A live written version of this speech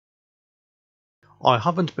I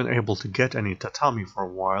haven't been able to get any tatami for a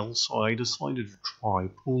while, so I decided to try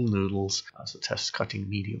pool noodles as a test cutting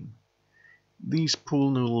medium. These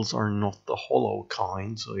pool noodles are not the hollow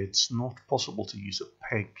kind, so it's not possible to use a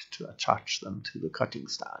peg to attach them to the cutting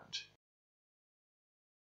stand.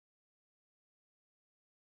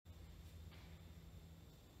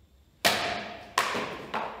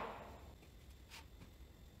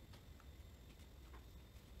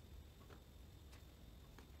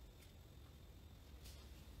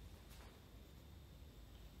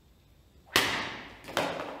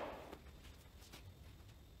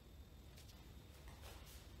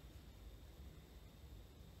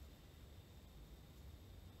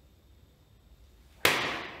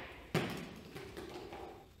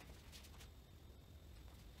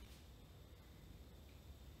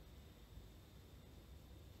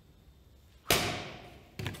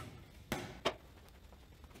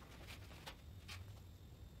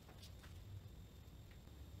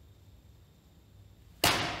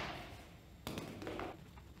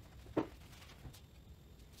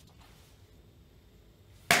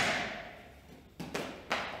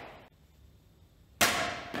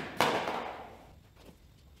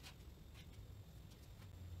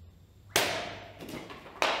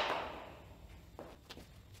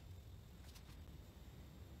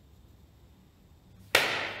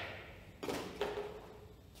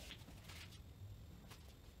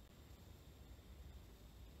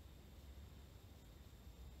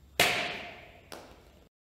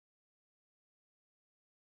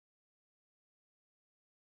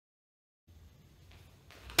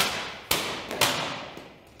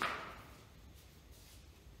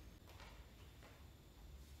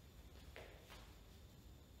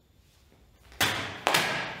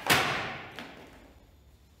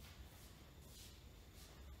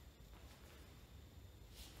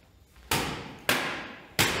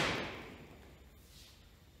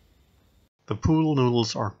 The pool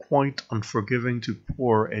noodles are quite unforgiving to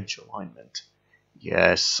poor edge alignment.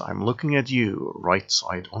 Yes, I'm looking at you, right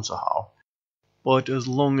side unterhau. But as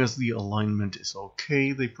long as the alignment is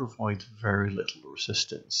okay, they provide very little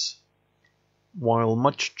resistance. While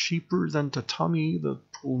much cheaper than tatami, the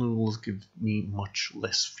pool noodles give me much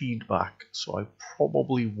less feedback, so I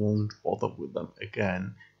probably won't bother with them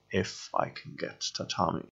again if I can get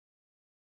tatami.